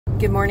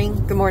Good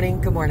morning, good morning,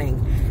 good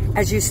morning.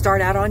 As you start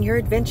out on your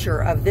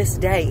adventure of this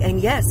day, and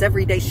yes,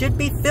 every day should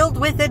be filled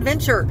with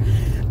adventure.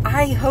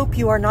 I hope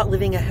you are not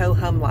living a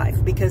ho-hum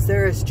life, because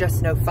there is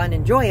just no fun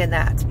and joy in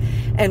that.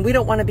 And we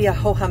don't want to be a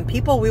ho-hum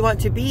people. We want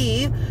to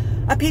be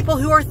a people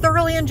who are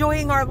thoroughly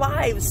enjoying our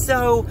lives.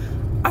 So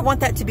I want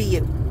that to be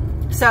you.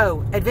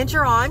 So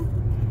adventure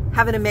on,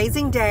 have an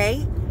amazing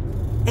day.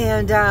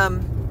 And,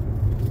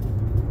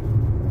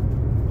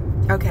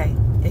 okay,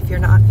 if you're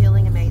not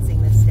feeling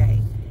amazing this day,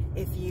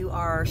 if you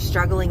are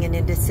struggling in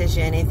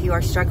indecision, if you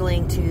are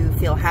struggling to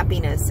feel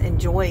happiness and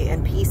joy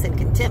and peace and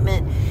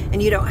contentment,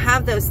 and you don't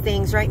have those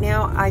things right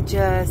now,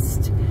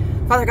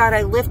 Father God,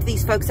 I lift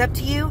these folks up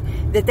to you,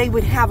 that they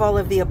would have all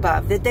of the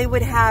above, that they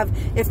would have,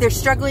 if they're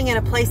struggling in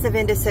a place of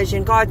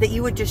indecision, God, that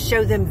you would just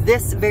show them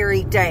this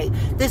very day,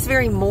 this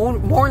very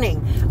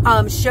morning,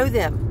 show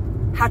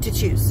them how to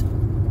choose.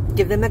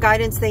 Give them the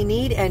guidance they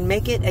need and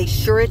make it a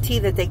surety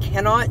that they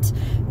cannot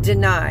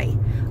deny.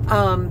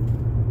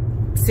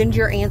 Send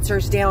your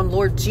answers down,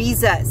 Lord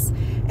Jesus,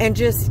 and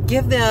just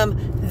give them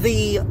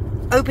the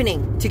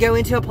opening to go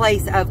into a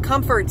place of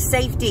comfort,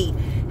 safety,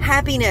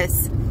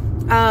 happiness,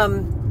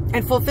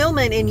 and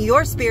fulfillment in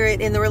your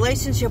spirit, in the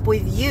relationship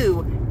with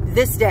you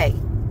this day.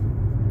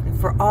 And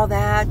for all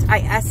that, I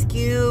ask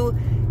you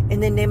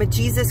in the name of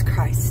Jesus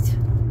Christ.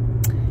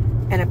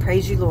 And I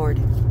praise you, Lord.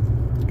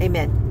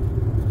 Amen.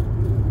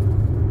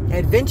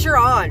 Adventure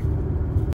on.